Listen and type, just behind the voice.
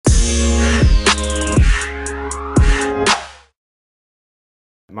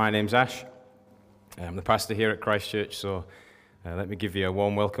My name's Ash. I'm the pastor here at Christ Church, so let me give you a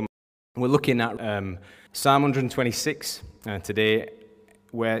warm welcome. We're looking at Psalm 126 today,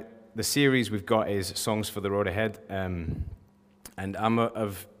 where the series we've got is Songs for the Road Ahead. And I'm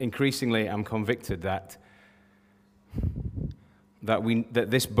convicted that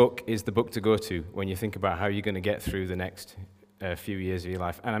this book is the book to go to when you think about how you're going to get through the next few years of your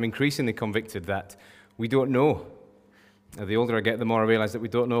life. And I'm increasingly convicted that we don't know. The older I get, the more I realize that we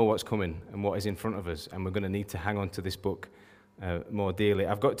don't know what's coming and what is in front of us, and we're going to need to hang on to this book more dearly.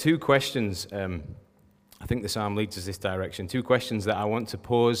 I've got two questions. I think the psalm leads us this direction. Two questions that I want to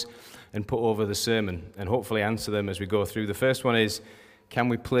pose and put over the sermon, and hopefully answer them as we go through. The first one is, can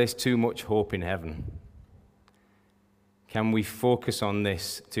we place too much hope in heaven? Can we focus on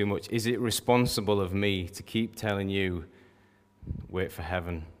this too much? Is it responsible of me to keep telling you, wait for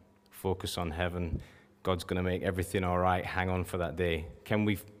heaven, focus on heaven, God's going to make everything all right, hang on for that day?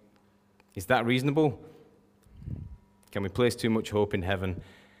 Is that reasonable? Can we place too much hope in heaven?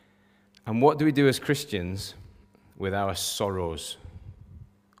 And what do we do as Christians with our sorrows?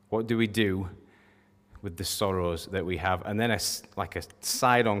 What do we do with the sorrows that we have? And then a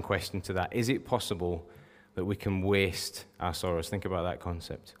side-on question to that, is it possible that we can waste our sorrows? Think about that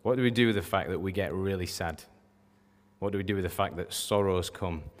concept. What do we do with the fact that we get really sad? What do we do with the fact that sorrows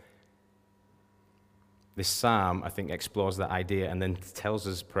come? This psalm, I think, explores that idea and then tells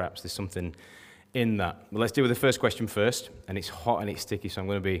us perhaps there's something in that. But let's deal with the first question first, and it's hot and it's sticky, so I'm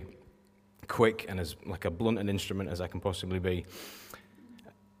going to be quick and as blunt an instrument as I can possibly be.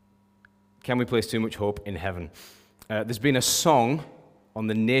 Can we place too much hope in heaven? There's been a song on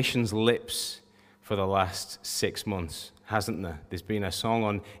the nation's lips for the last 6 months, hasn't there? There's been a song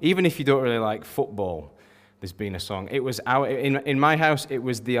on, even if you don't really like football, there's been a song. It was out in my house, it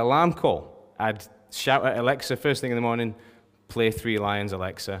was the alarm call. I'd shout at Alexa first thing in the morning, play Three Lions,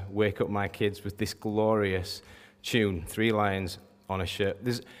 Alexa, wake up my kids with this glorious tune, Three Lions on a shirt.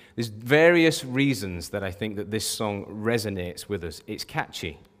 There's various reasons that I think that this song resonates with us. It's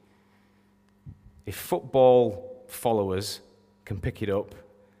catchy. If football followers can pick it up,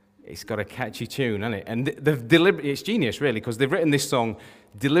 it's got a catchy tune, hasn't it? And it's genius, really, because they've written this song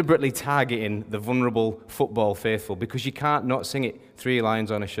deliberately targeting the vulnerable football faithful, because you can't not sing it, Three Lions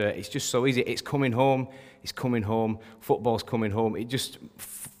on a shirt. It's just so easy. It's coming home, football's coming home. It just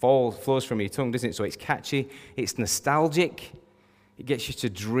flows from your tongue, doesn't it? So it's catchy, it's nostalgic. It gets you to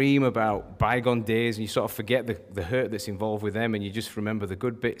dream about bygone days, and you sort of forget the hurt that's involved with them, and you just remember the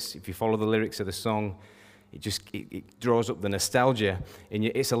good bits. If you follow the lyrics of the song, it draws up the nostalgia in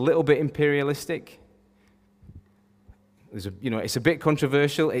you. It's a little bit imperialistic. It's a bit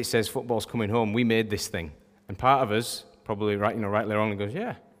controversial. It says football's coming home. We made this thing, and part of us probably rightly or wrongly goes,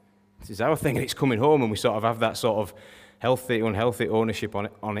 "Yeah, this is our thing, and it's coming home." And we sort of have that sort of healthy, unhealthy ownership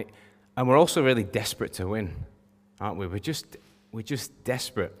on it. And we're also really desperate to win, aren't we? We're just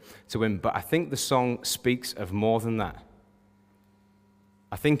desperate to win. But I think the song speaks of more than that.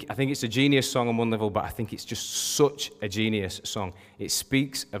 I think it's a genius song on one level, but I think it's just such a genius song. It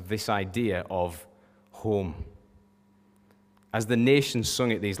speaks of this idea of home. As the nation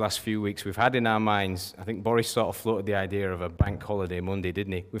sung it these last few weeks, we've had in our minds, I think Boris sort of floated the idea of a bank holiday Monday,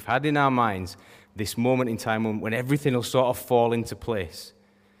 didn't he? We've had in our minds this moment in time when everything will sort of fall into place.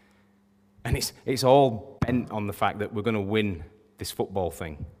 And it's all bent on the fact that we're going to win this football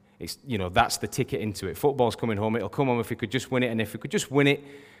thing. That's the ticket into it. Football's coming home. It'll come home if we could just win it. And if we could just win it,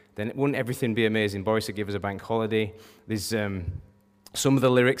 then wouldn't everything be amazing? Boris would give us a bank holiday. There's some of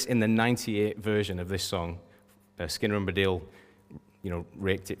the lyrics in the 98 version of this song. Skinner and Badil,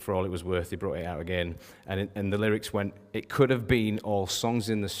 raked it for all it was worth. They brought it out again. And the lyrics went, "It could have been all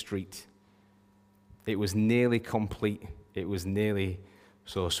songs in the street. It was nearly complete. It was nearly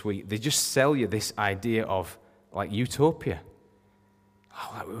so sweet." They just sell you this idea of utopia.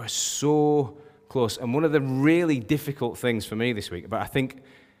 Oh, we were so close. And one of the really difficult things for me this week, but I think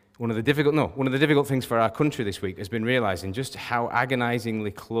one of the difficult things for our country this week has been realizing just how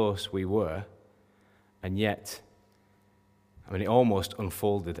agonizingly close we were. And yet, it almost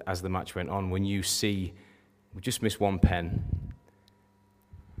unfolded as the match went on when you see we just missed one pen.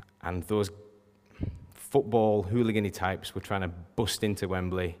 And those football hooligan-y types were trying to bust into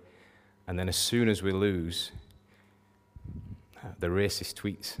Wembley. And then as soon as we lose, the racist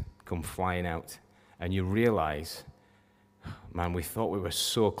tweets come flying out, and you realize, man, we thought we were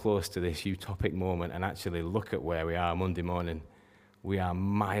so close to this utopic moment, and actually look at where we are Monday morning. We are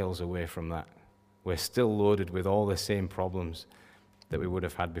miles away from that. We're still loaded with all the same problems that we would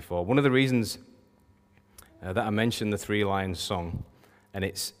have had before. One of the reasons that I mentioned the Three Lions song and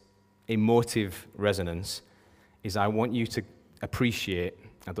its emotive resonance is I want you to appreciate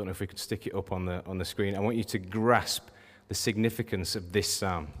I don't know if we could stick it up on the screen. I want you to grasp the significance of this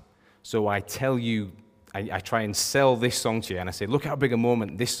psalm. So I tell you, I try and sell this song to you, and I say, look how big a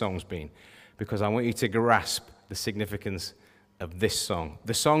moment this song's been, because I want you to grasp the significance of this song.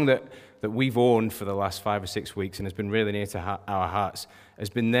 The song that we've owned for the last 5 or 6 weeks and has been really near to our hearts has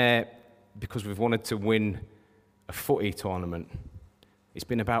been there because we've wanted to win a footy tournament. It's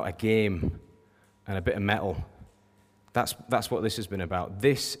been about a game and a bit of metal. That's what this has been about.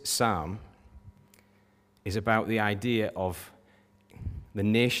 This psalm is about the idea of the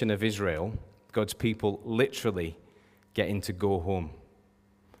nation of Israel, God's people, literally getting to go home.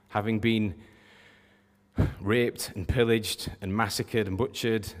 Having been raped and pillaged and massacred and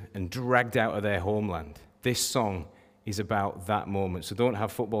butchered and dragged out of their homeland. This song is about that moment. So don't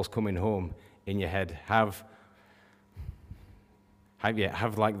have football's coming home in your head. Have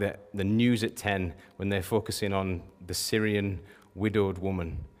like the news at 10 when they're focusing on the Syrian widowed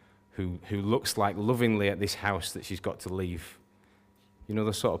woman who looks like lovingly at this house that she's got to leave. You know,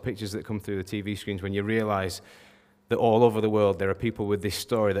 the sort of pictures that come through the TV screens when you realize that all over the world there are people with this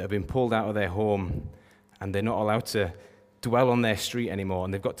story that have been pulled out of their home and they're not allowed to dwell on their street anymore,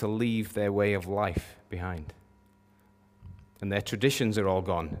 and they've got to leave their way of life behind. And their traditions are all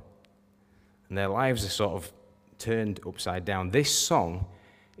gone, and their lives are sort of turned upside down. This song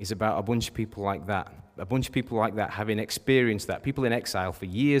is about a bunch of people like that, having experienced that, people in exile for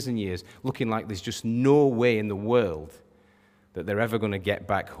years and years, looking like there's just no way in the world that they're ever going to get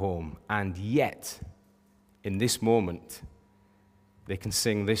back home. And yet, in this moment, they can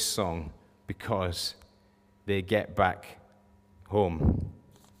sing this song because they get back home.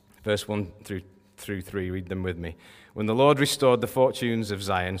 Verse 1 through 3, read them with me. When the Lord restored the fortunes of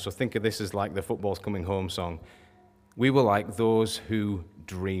Zion, so think of this as like the football's coming home song, we were like those who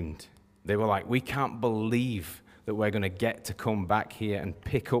dreamed. They were like, we can't believe that we're going to get to come back here and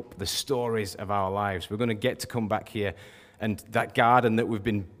pick up the stories of our lives. We're going to get to come back here, and that garden that we've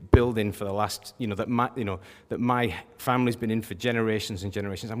been building for the last, that my family's been in for generations and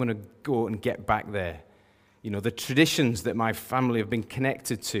generations, I'm going to go and get back there. The traditions that my family have been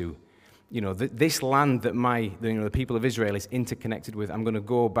connected to, this land that the people of Israel is interconnected with, I'm going to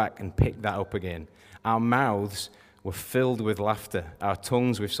go back and pick that up again. Our mouths were filled with laughter, our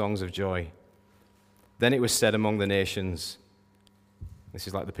tongues with songs of joy. Then it was said among the nations, this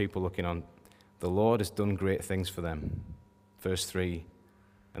is like the people looking on, the Lord has done great things for them. Verse 3,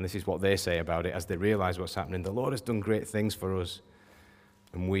 and this is what they say about it as they realize what's happening. The Lord has done great things for us,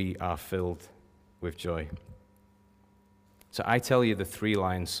 and we are filled with joy. So I tell you the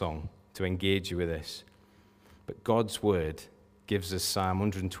 3-line song to engage you with this. But God's word gives us Psalm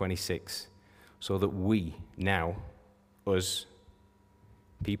 126 so that we now, us,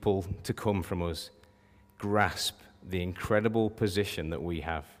 people to come from us, grasp the incredible position that we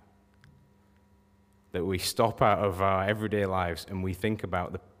have. That we stop out of our everyday lives and we think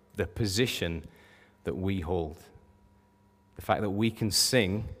about the position that we hold. The fact that we can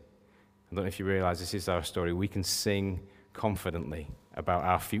sing, I don't know if you realize this is our story, we can sing confidently about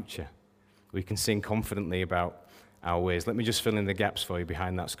our future. We can sing confidently about our ways. Let me just fill in the gaps for you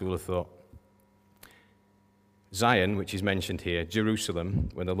behind that school of thought. Zion, which is mentioned here, Jerusalem,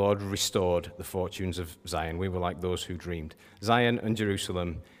 when the Lord restored the fortunes of Zion, we were like those who dreamed. Zion and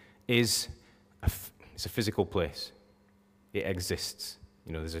Jerusalem is it's a physical place. It exists.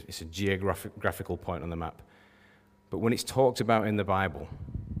 It's a geographical point on the map. But when it's talked about in the Bible,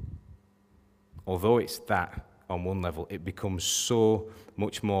 although it's that on one level, it becomes so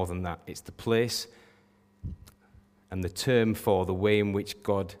much more than that. It's the place and the term for the way in which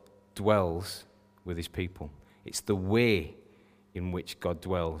God dwells with his people. It's the way in which God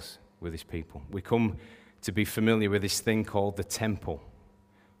dwells with his people. We come to be familiar with this thing called the temple.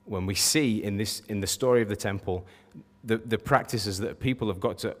 When we see in the story of the temple, the practices that people have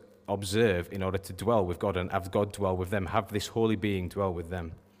got to observe in order to dwell with God and have God dwell with them, have this holy being dwell with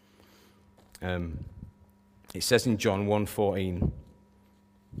them. It says in John 1:14,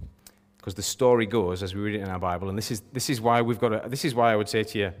 because the story goes as we read it in our Bible, and this is why I would say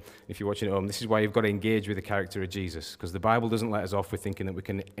to you, if you're watching at home, this is why you've got to engage with the character of Jesus, because the Bible doesn't let us off with thinking that we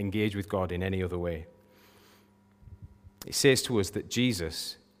can engage with God in any other way. It says to us that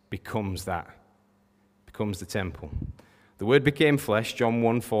Jesus becomes the temple. The Word became flesh, John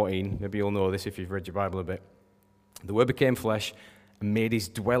 1:14, maybe you'll know this if you've read your Bible a bit. The Word became flesh and made his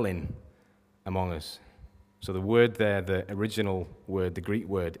dwelling among us. So the word there, the original word, the Greek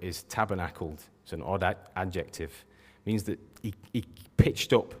word, is tabernacled. It's an odd adjective. It means that he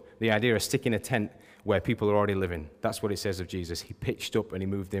pitched up the idea of sticking a tent where people are already living. That's what it says of Jesus. He pitched up and he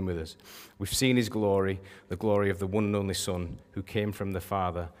moved in with us. We've seen his glory, the glory of the one and only Son who came from the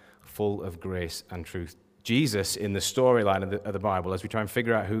Father, full of grace and truth. Jesus, in the storyline of the Bible, as we try and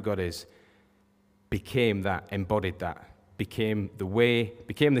figure out who God is, became that, embodied that, became the way,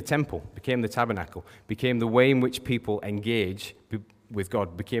 became the temple, became the tabernacle, became the way in which people engage with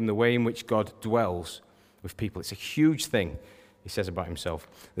God, became the way in which God dwells with people. It's a huge thing, he says about himself.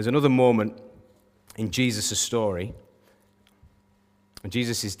 There's another moment in Jesus' story, and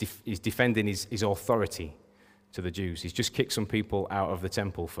Jesus is defending his authority to the Jews. He's just kicked some people out of the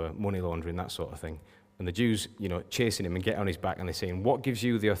temple for money laundering, that sort of thing. And the Jews, chasing him and get on his back, and they're saying, what gives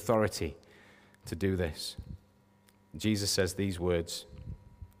you the authority to do this? Jesus says these words,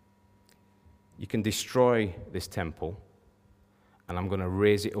 you can destroy this temple, and I'm going to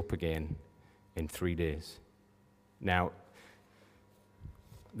raise it up again in 3 days. Now,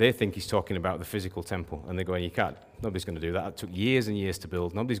 they think he's talking about the physical temple, and they're going, you can't, nobody's going to do that. It took years and years to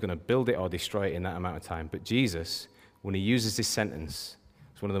build. Nobody's going to build it or destroy it in that amount of time. But Jesus, when he uses this sentence,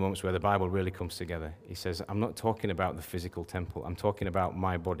 it's one of the moments where the Bible really comes together. He says, I'm not talking about the physical temple. I'm talking about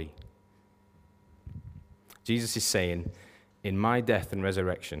my body. Jesus is saying, in my death and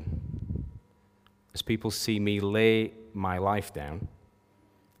resurrection, as people see me lay my life down,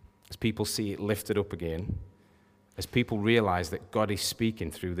 as people see it lifted up again, as people realize that God is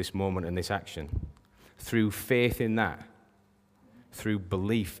speaking through this moment and this action, through faith in that, through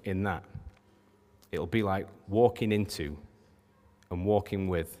belief in that, it'll be like walking into and walking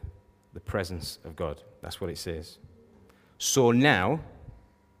with the presence of God. That's what it says. So now,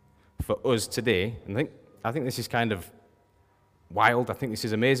 for us today, and I think this is kind of wild. I think this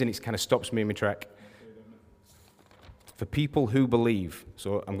is amazing. It kind of stops me in my track. For people who believe,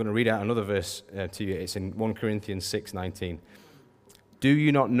 so I'm going to read out another verse to you. It's in 1 Corinthians 6:19. Do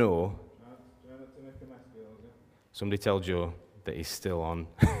you not know? Somebody tell Joe that he's still on.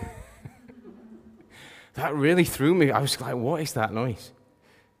 That really threw me. I was like, what is that noise?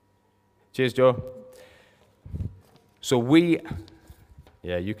 Cheers, Joe. So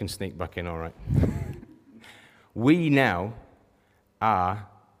yeah, you can sneak back in, all right. We now are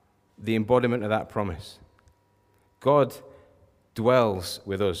the embodiment of that promise. God dwells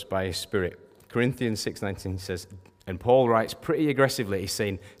with us by his Spirit. Corinthians 6:19 says, and Paul writes pretty aggressively, he's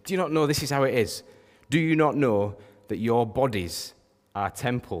saying, do you not know this is how it is? Do you not know that your bodies are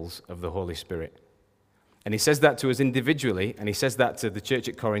temples of the Holy Spirit? And he says that to us individually, and he says that to the church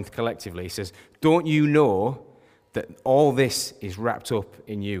at Corinth collectively. He says, don't you know that all this is wrapped up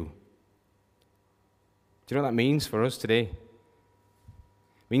in you? Do you know what that means for us today? It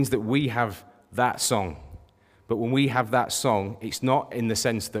means that we have that song. But when we have that song, it's not in the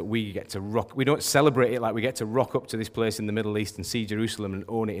sense that we get to rock. We don't celebrate it like we get to rock up to this place in the Middle East and see Jerusalem and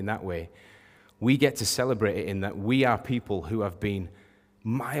own it in that way. We get to celebrate it in that we are people who have been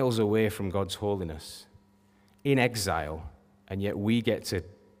miles away from God's holiness, in exile, and yet we get to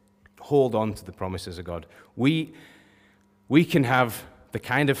hold on to the promises of God. We can have the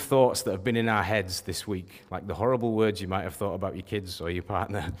kind of thoughts that have been in our heads this week, like the horrible words you might have thought about your kids or your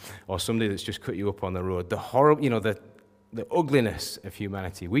partner or somebody that's just cut you up on the road, the horrible, the ugliness of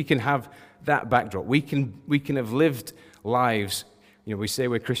humanity. We can have that backdrop. We can have lived lives. We say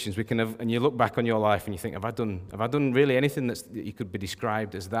we're Christians. We can have, and you look back on your life and you think, have I done really anything that you could be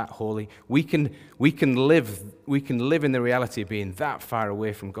described as that holy? We can live in the reality of being that far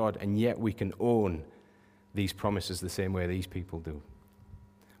away from God, and yet we can own these promises the same way these people do.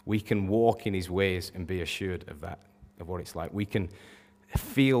 We can walk in his ways and be assured of that, of what it's like. We can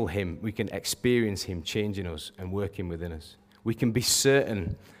feel him. We can experience him changing us and working within us. We can be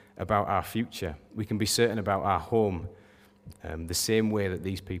certain about our future. We can be certain about our home the same way that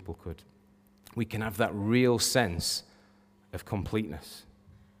these people could. We can have that real sense of completeness,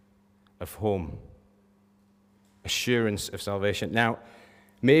 of home, assurance of salvation. Now,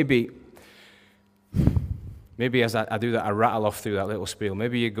 maybe as I do that, I rattle off through that little spiel.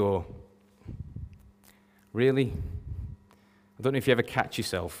 Maybe you go, really? I don't know if you ever catch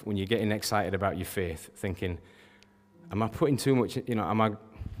yourself when you're getting excited about your faith, thinking, am I putting too much, am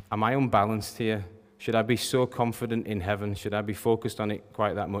I unbalanced here? Should I be so confident in heaven? Should I be focused on it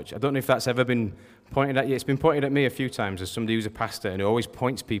quite that much? I don't know if that's ever been pointed at you. It's been pointed at me a few times as somebody who's a pastor and who always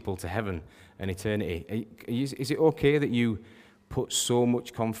points people to heaven and eternity. Is it okay that you put so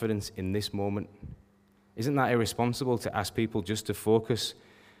much confidence in this moment? Isn't that irresponsible to ask people just to focus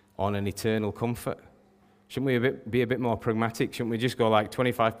on an eternal comfort? Shouldn't we be a bit more pragmatic? Shouldn't we just go like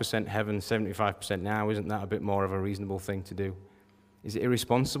 25% heaven, 75% now? Isn't that a bit more of a reasonable thing to do? Is it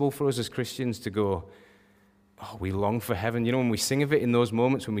irresponsible for us as Christians to go, oh, we long for heaven. You know, when we sing of it in those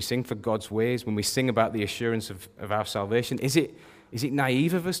moments, when we sing for God's ways, when we sing about the assurance of our salvation, is it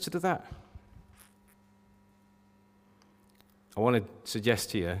naive of us to do that? I want to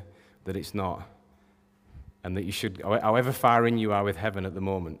suggest to you that it's not, and that you should, however far in you are with heaven at the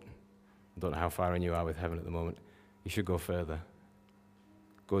moment, I don't know how far in you are with heaven at the moment, you should go further.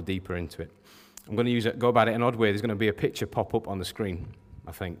 Go deeper into it. I'm going to go about it in an odd way. There's going to be a picture pop up on the screen,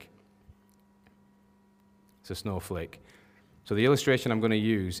 I think. It's a snowflake. So the illustration I'm going to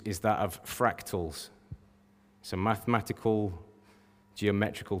use is that of fractals. It's a mathematical,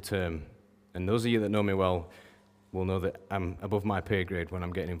 geometrical term. And those of you that know me well will know that I'm above my pay grade when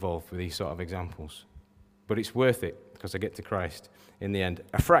I'm getting involved with these sort of examples. But it's worth it because I get to Christ in the end.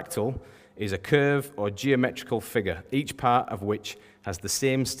 A fractal is a curve or geometrical figure, each part of which has the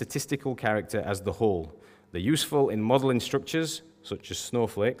same statistical character as the whole. They're useful in modeling structures, such as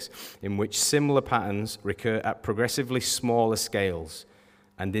snowflakes, in which similar patterns recur at progressively smaller scales,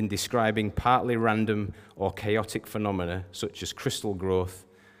 and in describing partly random or chaotic phenomena, such as crystal growth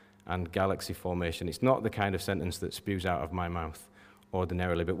and galaxy formation. It's not the kind of sentence that spews out of my mouth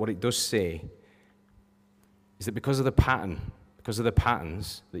ordinarily, but what it does say is that because of the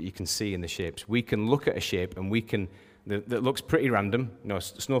patterns that you can see in the shapes, we can look at a shape and that looks pretty random. You know, a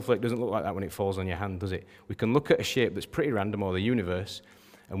snowflake doesn't look like that when it falls on your hand, does it? We can look at a shape that's pretty random, or the universe,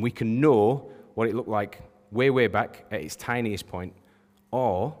 and we can know what it looked like way, way back at its tiniest point,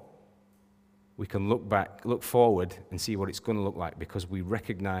 or we can look forward and see what it's going to look like because we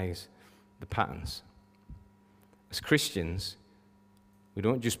recognize the patterns. As Christians, we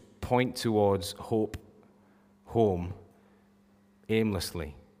don't just point towards home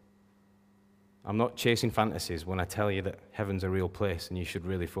aimlessly. I'm not chasing fantasies when I tell you that heaven's a real place and you should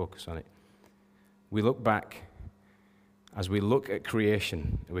really focus on it. We look back, as we look at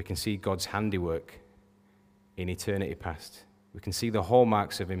creation, we can see God's handiwork in eternity past. We can see the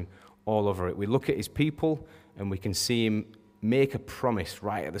hallmarks of him all over it. We look at his people and we can see him make a promise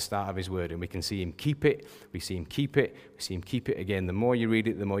right at the start of his word, and we can see him keep it, we see him keep it, we see him keep it again. The more you read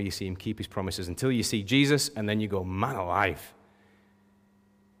it, the more you see him keep his promises, until you see Jesus, and then you go, man alive,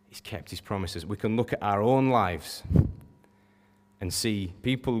 he's kept his promises. We can look at our own lives and see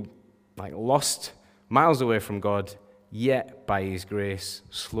people like lost miles away from God, yet by his grace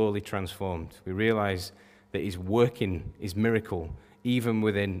slowly transformed. We realize that he's working his miracle even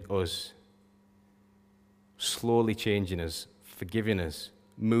within us, slowly changing us, forgiving us,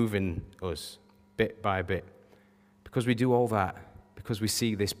 moving us bit by bit. Because we do all that, because we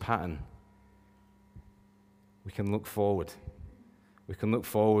see this pattern, we can look forward. We can look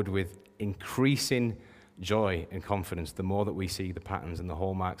forward with increasing joy and confidence the more that we see the patterns and the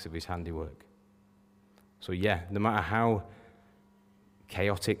hallmarks of his handiwork. So yeah, no matter how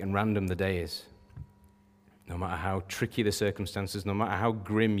chaotic and random the day is, no matter how tricky the circumstances, no matter how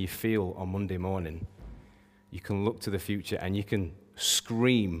grim you feel on Monday morning, you can look to the future and you can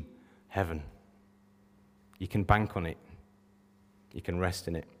scream heaven. You can bank on it. You can rest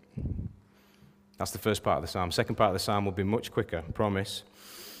in it. That's the first part of the psalm. Second part of the psalm will be much quicker, I promise.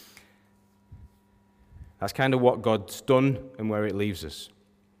 That's kind of what God's done and where it leaves us.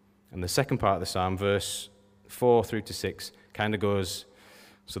 And the second part of the psalm, verse 4 through to 6, kind of goes,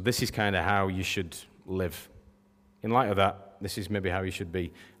 so this is kind of how you should live. In light of that, this is maybe how you should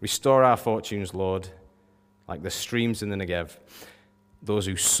be. Restore our fortunes, Lord, like the streams in the Negev. Those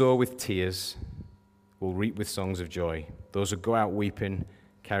who sow with tears will reap with songs of joy. Those who go out weeping,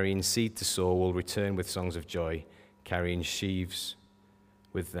 carrying seed to sow, will return with songs of joy, carrying sheaves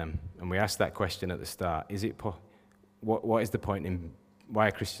with them. And we asked that question at the start. What is the point in why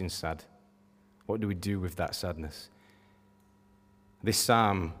are Christians sad? What do we do with that sadness? This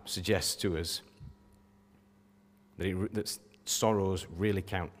psalm suggests to us that sorrows really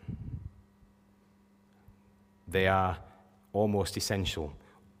count. They are almost essential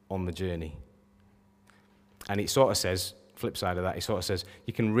on the journey. And it sort of says, flip side of that, it sort of says,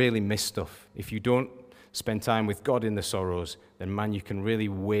 you can really miss stuff. If you don't spend time with God in the sorrows, then man, you can really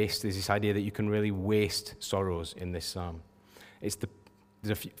waste. There's this idea that you can really waste sorrows in this psalm. There's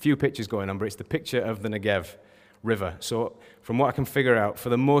a few pictures going on, but it's the picture of the Negev river. So from what I can figure out, for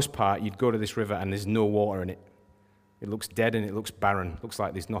the most part, you'd go to this river and there's no water in it. It looks dead and it looks barren. It looks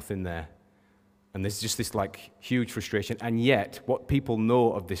like there's nothing there. And there's just this like huge frustration. And yet, what people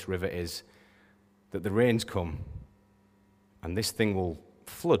know of this river is that the rains come and this thing will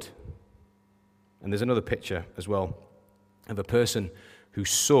flood. And there's another picture as well of a person who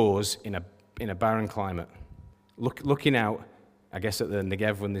sows in a barren climate, looking out, I guess, at the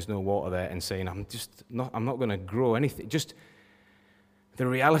Negev when there's no water there and saying, I'm not going to grow anything. Just The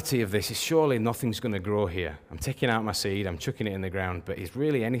reality of this is surely nothing's going to grow here. I'm taking out my seed, I'm chucking it in the ground, but is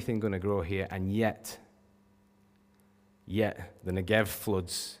really anything going to grow here? And yet, the Negev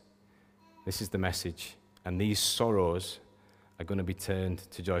floods, this is the message, and these sorrows are going to be turned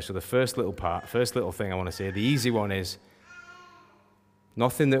to joy. So the first little thing I want to say, the easy one is,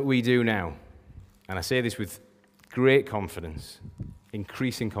 nothing that we do now, and I say this with great confidence,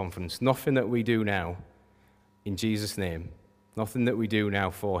 increasing confidence, nothing that we do now, in Jesus' name, nothing that we do now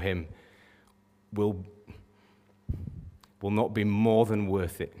for him will not be more than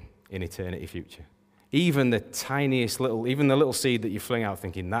worth it in eternity future. Even the tiniest little, even the little seed that you fling out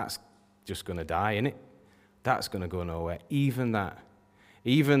thinking, that's just going to die, innit? That's going to go nowhere. Even that.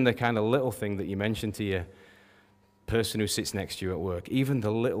 Even the kind of little thing that you mentioned to your person who sits next to you at work. Even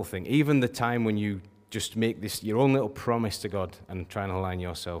the little thing. Even the time when you just make this your own little promise to God and try and align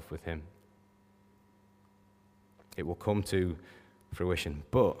yourself with him. It will come to fruition.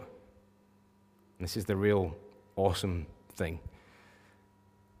 But, and this is the real awesome thing,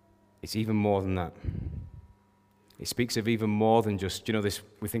 it's even more than that. It speaks of even more than just, this,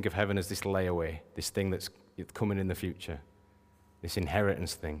 we think of heaven as this layaway, this thing that's coming in the future, this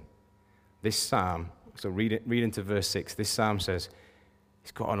inheritance thing. This psalm, so read into verse 6, this psalm says,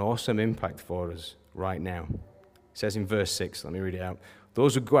 it's got an awesome impact for us right now. It says in verse 6, let me read it out.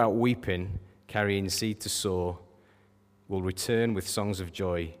 Those who go out weeping, carrying seed to sow, will return with songs of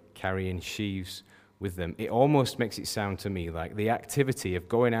joy, carrying sheaves with them. It almost makes it sound to me like the activity of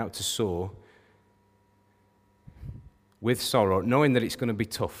going out to sow with sorrow, knowing that it's going to be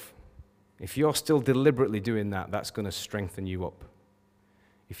tough. If you're still deliberately doing that, that's going to strengthen you up.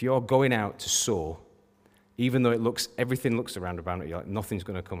 If you're going out to sow, even though everything looks around about it, you're like, nothing's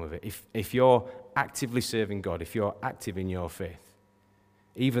going to come of it. If you're actively serving God, if you're active in your faith,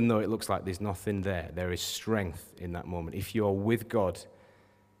 even though it looks like there's nothing there is strength in that moment. If you're with God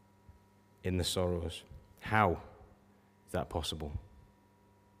in the sorrows, how is that possible?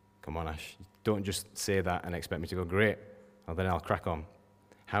 Come on, Ash. Don't just say that and expect me to go, great, and then I'll crack on.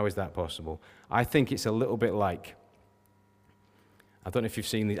 How is that possible? I think it's a little bit like, I don't know if you've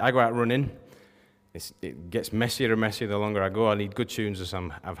seen these. I go out running. It gets messier and messier the longer I go. I need good tunes or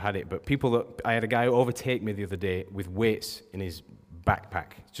some. I've had it. But I had a guy overtake me the other day with weights in his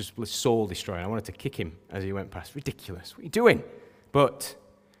backpack. Just soul destroying. I wanted to kick him as he went past. Ridiculous. What are you doing? But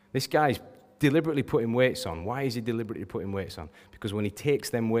this guy's deliberately putting weights on. Why is he deliberately putting weights on? Because when he takes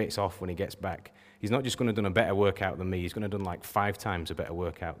them weights off when he gets back, he's not just going to have done a better workout than me. He's going to have done like 5 times a better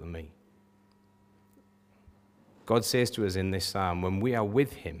workout than me. God says to us in this psalm, when we are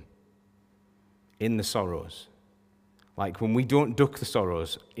with him in the sorrows, like when we don't duck the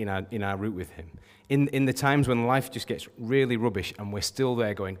sorrows in our route with him, in the times when life just gets really rubbish and we're still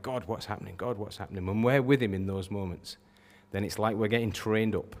there going, God, what's happening? God, what's happening? When we're with him in those moments, then it's like we're getting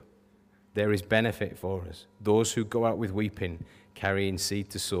trained up. There is benefit for us. Those who go out with weeping, carrying seed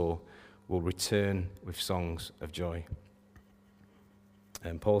to sow, will return with songs of joy.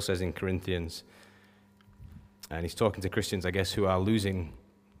 And Paul says in Corinthians, and he's talking to Christians, I guess, who are losing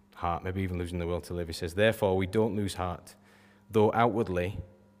heart, maybe even losing the will to live. He says, therefore, we don't lose heart. Though outwardly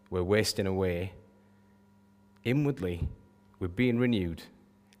we're wasting away, inwardly we're being renewed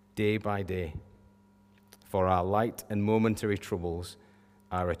day by day. For our light and momentary troubles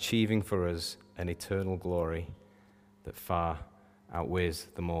are achieving for us an eternal glory that far outweighs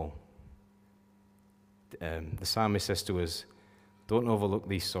them all. The psalmist says to us, don't overlook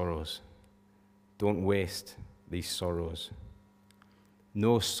these sorrows. Don't waste these sorrows.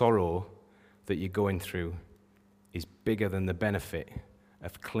 No sorrow that you're going through is bigger than the benefit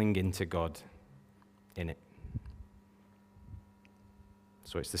of clinging to God in it.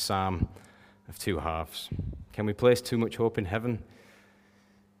 So it's the psalm of 2 halves. Can we place too much hope in heaven?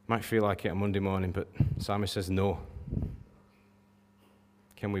 Might feel like it on Monday morning, but the psalmist says no.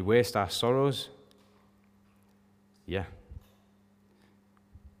 Can we waste our sorrows? Yeah.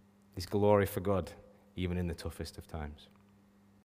 There's glory for God, even in the toughest of times.